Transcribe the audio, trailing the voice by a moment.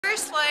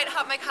FirstFlight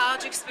helped my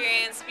college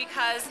experience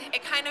because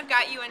it kind of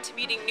got you into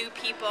meeting new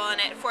people and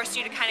it forced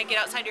you to kind of get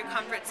outside your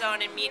comfort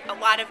zone and meet a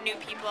lot of new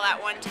people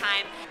at one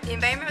time. The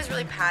environment was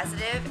really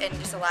positive and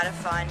just a lot of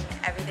fun.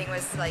 Everything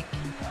was like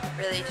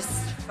really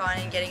just fun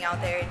and getting out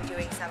there and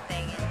doing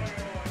something and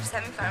just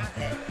having fun with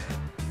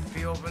it.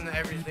 Be open to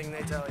everything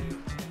they tell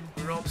you.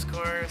 The ropes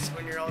course,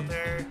 when you're out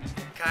there,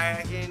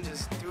 kayaking,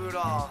 just do it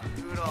all,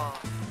 do it all.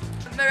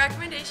 My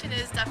recommendation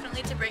is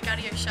definitely to break out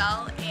of your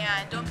shell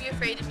and don't be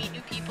afraid to meet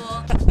new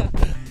people.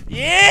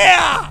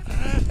 Yeah!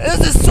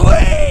 This is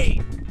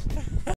sweet!